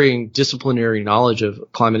knowledge, varying disciplinary knowledge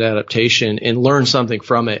of climate adaptation and learn something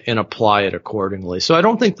from it and apply it accordingly. So I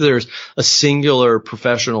don't think there's a singular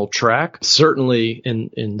professional track. Certainly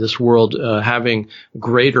in this world, having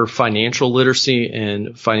greater financial literacy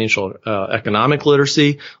and financial economic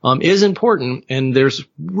literacy is important. And there's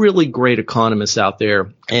really great economists out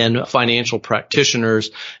there and financial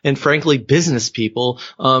practitioners and frankly business people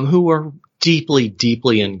who are deeply,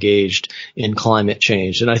 deeply engaged in climate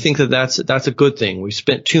change. And I think that that's a good thing. We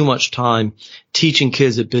spent too much time teaching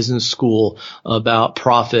kids at business school about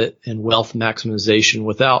profit and wealth maximization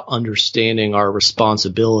without understanding our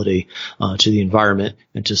responsibility to the environment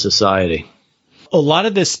and to society. A lot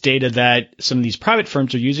of this data that some of these private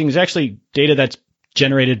firms are using is actually data that's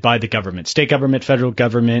generated by the government, state government, federal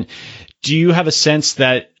government. Do you have a sense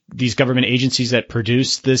that these government agencies that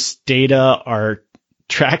produce this data are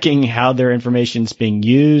tracking how their information is being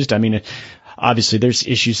used? I mean, obviously there's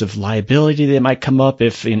issues of liability that might come up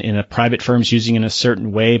if in a private firm's using it in a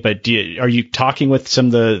certain way, but are you talking with some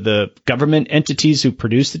of the government entities who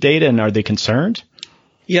produce the data, and are they concerned?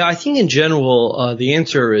 Yeah, I think in general, the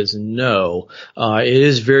answer is no. It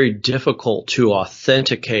is very difficult to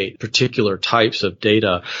authenticate particular types of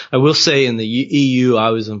data. I will say in the EU,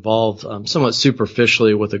 I was involved somewhat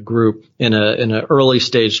superficially with a group in an early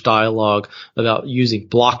stage dialogue about using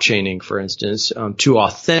blockchaining, for instance, to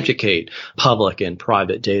authenticate public and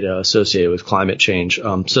private data associated with climate change,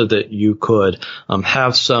 so that you could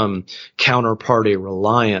have some counterparty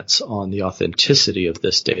reliance on the authenticity of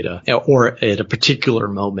this data, or at a particular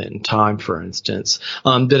moment in time, for instance.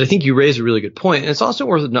 But I think you raise a really good point. And it's also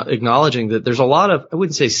worth acknowledging that there's a lot of, I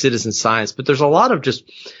wouldn't say citizen science, but there's a lot of just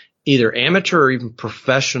either amateur or even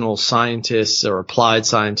professional scientists or applied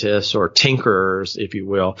scientists or tinkerers, if you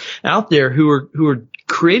will, out there who are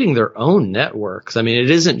creating their own networks. I mean,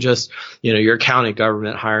 it isn't just, your county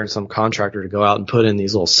government hiring some contractor to go out and put in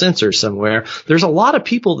these little sensors somewhere. There's a lot of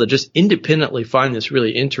people that just independently find this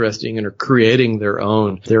really interesting and are creating their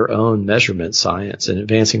own measurement science and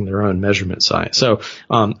advancing their own measurement science. So,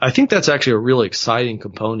 I think that's actually a really exciting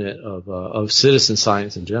component of citizen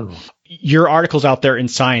science in general. Your article's out there in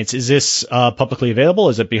Science. Is this publicly available?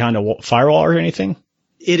 Is it behind a firewall or anything?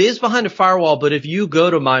 It is behind a firewall, but if you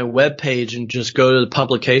go to my webpage and just go to the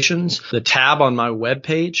publications, the tab on my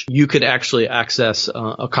webpage, you could actually access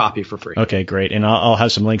a copy for free. Okay, great. And I'll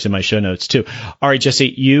have some links in my show notes too. All right,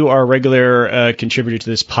 Jesse, you are a regular contributor to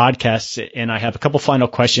this podcast, and I have a couple final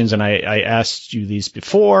questions, and I asked you these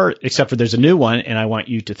before, except for there's a new one, and I want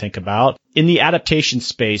you to think about. In the adaptation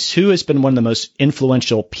space, who has been one of the most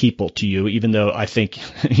influential people to you, even though I think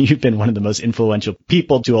you've been one of the most influential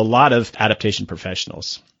people to a lot of adaptation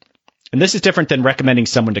professionals? And this is different than recommending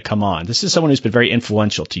someone to come on. This is someone who's been very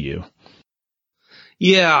influential to you.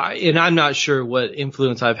 Yeah, and I'm not sure what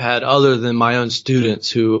influence I've had other than my own students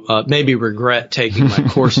who maybe regret taking my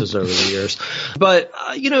courses over the years. But,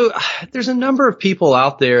 there's a number of people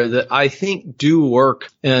out there that I think do work,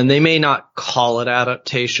 and they may not call it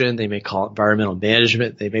adaptation. They may call it environmental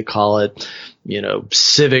management. They may call it,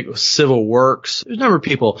 civil works. There's a number of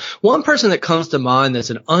people. One person that comes to mind that's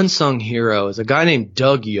an unsung hero is a guy named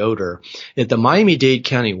Doug Yoder at the Miami-Dade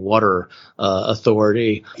County Water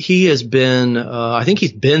Authority. He has been, I think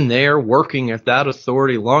he's been there working at that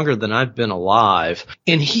authority longer than I've been alive.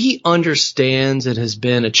 And he understands and has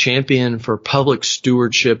been a champion for public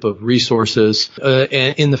stewardship of resources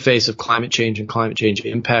and in the face of climate change and climate change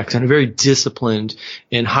impacts in a very disciplined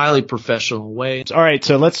and highly professional way. All right,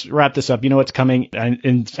 so let's wrap this up. You know what's coming,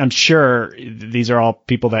 and I'm sure these are all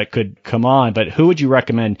people that could come on, but who would you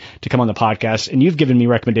recommend to come on the podcast? And you've given me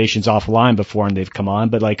recommendations offline before and they've come on,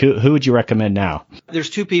 but like who would you recommend now? There's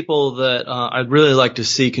two people that I'd really like to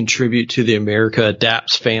see contribute to the America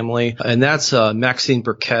Adapts family, and that's Maxine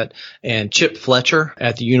Burkett and Chip Fletcher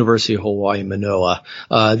at the University of Hawaii, Manoa.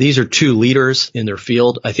 These are two leaders in their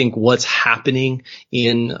field. I think what's happening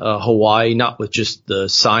in Hawaii, not with just the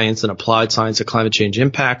science and applied science of climate change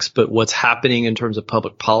impacts, but what's happening in terms of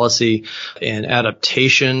public policy and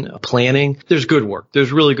adaptation planning, there's good work.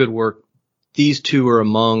 There's really good work. These two are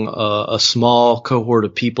among a small cohort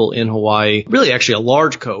of people in Hawaii, really actually a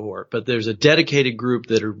large cohort, but there's a dedicated group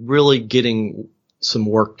that are really getting some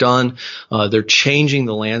work done. They're changing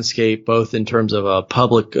the landscape, both in terms of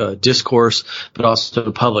public discourse, but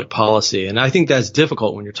also public policy. And I think that's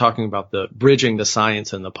difficult when you're talking about the bridging the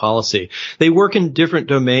science and the policy. They work in different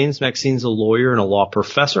domains. Maxine's a lawyer and a law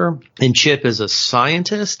professor, and Chip is a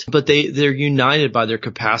scientist, but they're united by their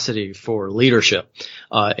capacity for leadership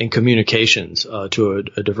and communications to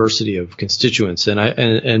a diversity of constituents.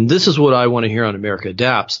 And this is what I want to hear on America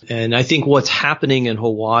Adapts. And I think what's happening in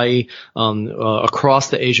Hawaii across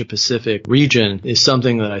the Asia Pacific region is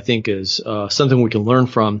something that I think is something we can learn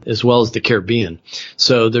from, as well as the Caribbean.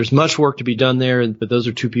 So there's much work to be done there, but those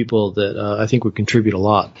are two people that I think would contribute a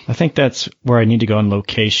lot. I think that's where I need to go on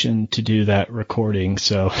location to do that recording.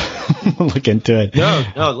 So look into it.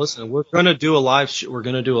 No, listen, we're going to do a live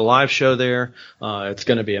show there. It's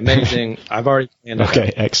going to be amazing. I've already planned it.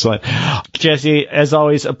 Okay, excellent. Jesse, as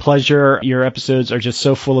always, a pleasure. Your episodes are just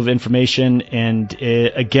so full of information. And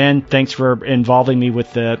again, thanks for involving me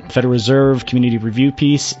with the Federal Reserve Community Review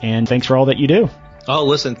piece. And thanks for all that you do. Oh,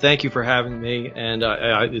 listen, thank you for having me. And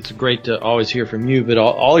it's great to always hear from you, but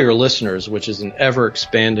all your listeners, which is an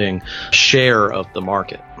ever-expanding share of the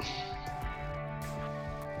market.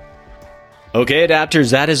 Okay,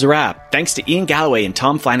 Adapters, that is a wrap. Thanks to Ian Galloway and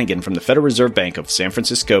Tom Flanagan from the Federal Reserve Bank of San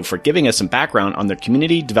Francisco for giving us some background on their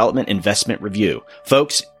Community Development Investment Review.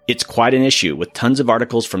 Folks, it's quite an issue with tons of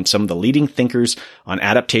articles from some of the leading thinkers on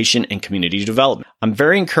adaptation and community development. I'm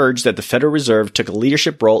very encouraged that the Federal Reserve took a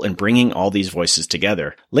leadership role in bringing all these voices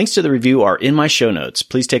together. Links to the review are in my show notes.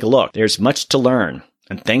 Please take a look. There's much to learn.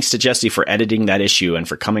 And thanks to Jesse for editing that issue and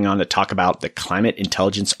for coming on to talk about the climate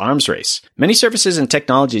intelligence arms race. Many services and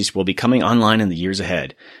technologies will be coming online in the years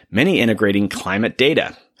ahead, many integrating climate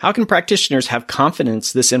data. How can practitioners have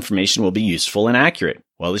confidence this information will be useful and accurate?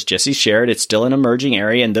 Well, as Jesse shared, it's still an emerging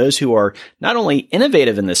area, and those who are not only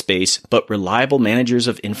innovative in this space, but reliable managers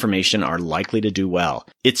of information are likely to do well.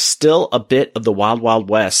 It's still a bit of the wild, wild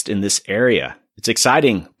west in this area. It's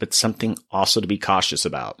exciting, but something also to be cautious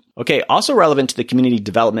about. Okay, also relevant to the Community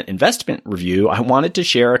Development Investment Review, I wanted to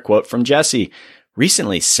share a quote from Jesse.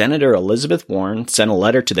 Recently, Senator Elizabeth Warren sent a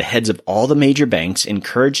letter to the heads of all the major banks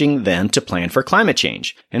encouraging them to plan for climate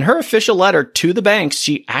change. In her official letter to the banks,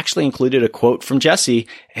 she actually included a quote from Jesse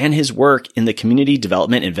and his work in the Community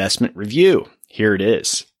Development Investment Review. Here it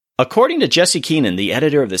is. According to Jesse Keenan, the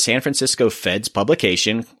editor of the San Francisco Fed's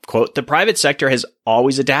publication, quote, the private sector has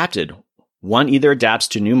always adapted. One either adapts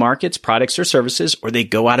to new markets, products, or services, or they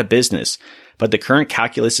go out of business. But the current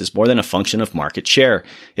calculus is more than a function of market share.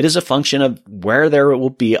 It is a function of where there will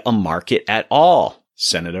be a market at all.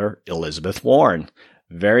 Senator Elizabeth Warren.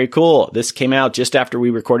 Very cool. This came out just after we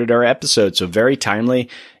recorded our episode, so very timely,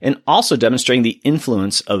 and also demonstrating the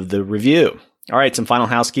influence of the review. All right, some final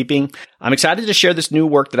housekeeping. I'm excited to share this new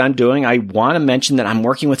work that I'm doing. I want to mention that I'm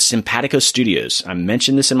working with Simpatico Studios. I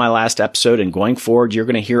mentioned this in my last episode, and going forward, you're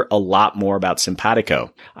going to hear a lot more about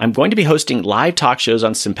Simpatico. I'm going to be hosting live talk shows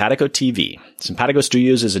on Simpatico TV. Simpatico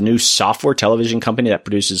Studios is a new software television company that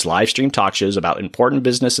produces live stream talk shows about important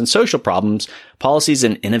business and social problems, policies,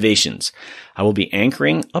 and innovations. I will be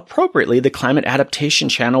anchoring, appropriately, the Climate Adaptation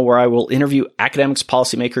channel, where I will interview academics,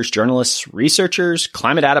 policymakers, journalists, researchers,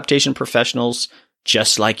 climate adaptation professionals,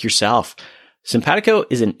 just like yourself. Simpatico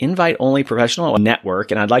is an invite-only professional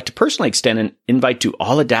network, and I'd like to personally extend an invite to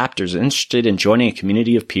all adapters interested in joining a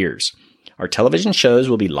community of peers. Our television shows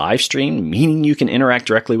will be live streamed, meaning you can interact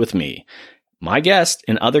directly with me, my guests,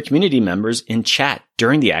 and other community members in chat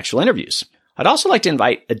during the actual interviews. I'd also like to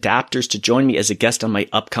invite adapters to join me as a guest on my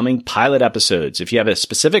upcoming pilot episodes. If you have a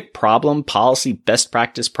specific problem, policy, best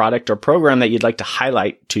practice, product, or program that you'd like to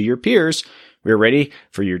highlight to your peers, we're ready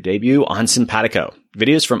for your debut on Simpatico.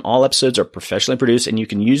 Videos from all episodes are professionally produced, and you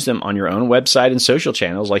can use them on your own website and social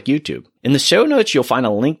channels like YouTube. In the show notes, you'll find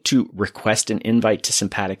a link to request an invite to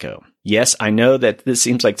Simpatico. Yes, I know that this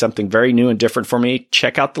seems like something very new and different for me.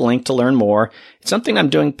 Check out the link to learn more. It's something I'm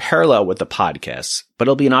doing parallel with the podcasts, but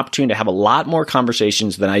it'll be an opportunity to have a lot more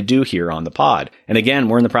conversations than I do here on the pod. And again,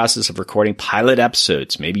 we're in the process of recording pilot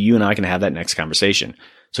episodes. Maybe you and I can have that next conversation.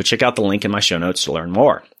 So check out the link in my show notes to learn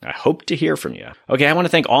more. I hope to hear from you. Okay, I want to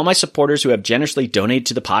thank all my supporters who have generously donated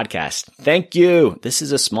to the podcast. Thank you. This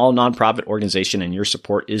is a small nonprofit organization, and your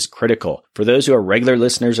support is critical. For those who are regular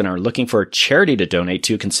listeners and are looking for a charity to donate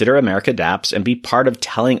to, consider America Adapts and be part of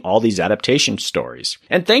telling all these adaptation stories.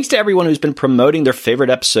 And thanks to everyone who's been promoting their favorite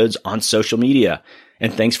episodes on social media.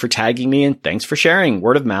 And thanks for tagging me, and thanks for sharing.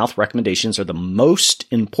 Word of mouth recommendations are the most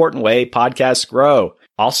important way podcasts grow.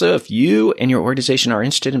 Also, if you and your organization are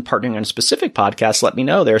interested in partnering on a specific podcast, let me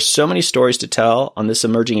know. There are so many stories to tell on this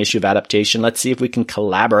emerging issue of adaptation. Let's see if we can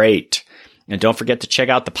collaborate. And don't forget to check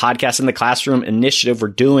out the Podcast in the Classroom initiative we're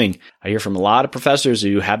doing. I hear from a lot of professors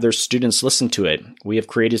who have their students listen to it. We have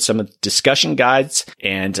created some discussion guides,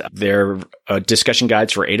 and they're discussion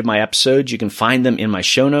guides for 8 of my episodes. You can find them in my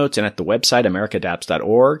show notes and at the website,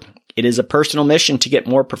 americaadapts.org. It is a personal mission to get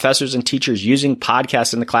more professors and teachers using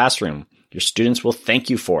podcasts in the classroom. Your students will thank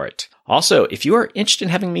you for it. Also, if you are interested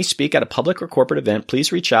in having me speak at a public or corporate event,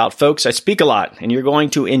 please reach out. Folks, I speak a lot, and you're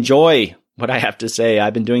going to enjoy what I have to say.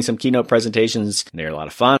 I've been doing some keynote presentations, and they're a lot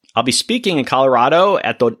of fun. I'll be speaking in Colorado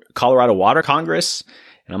at the Colorado Water Congress,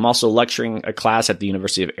 and I'm also lecturing a class at the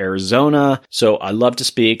University of Arizona. So I love to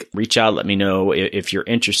speak. Reach out. Let me know if you're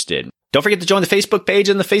interested. Don't forget to join the Facebook page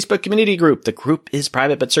and the Facebook community group. The group is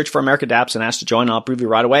private, but search for America Adapts and ask to join. I'll approve you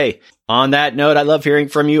right away. On that note, I love hearing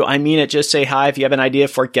from you. I mean it. Just say hi. If you have an idea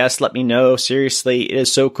for a guest, let me know. Seriously, it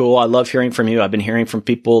is so cool. I love hearing from you. I've been hearing from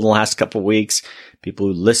people in the last couple of weeks, people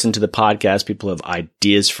who listen to the podcast, people who have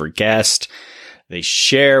ideas for guests. They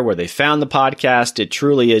share where they found the podcast. It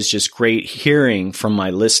truly is just great hearing from my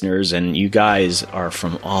listeners, and you guys are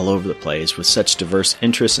from all over the place with such diverse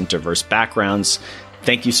interests and diverse backgrounds.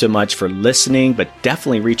 Thank you so much for listening, but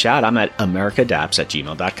definitely reach out. I'm at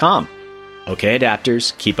americaadapts@gmail.com. Okay,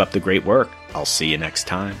 adapters, keep up the great work. I'll see you next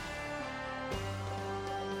time.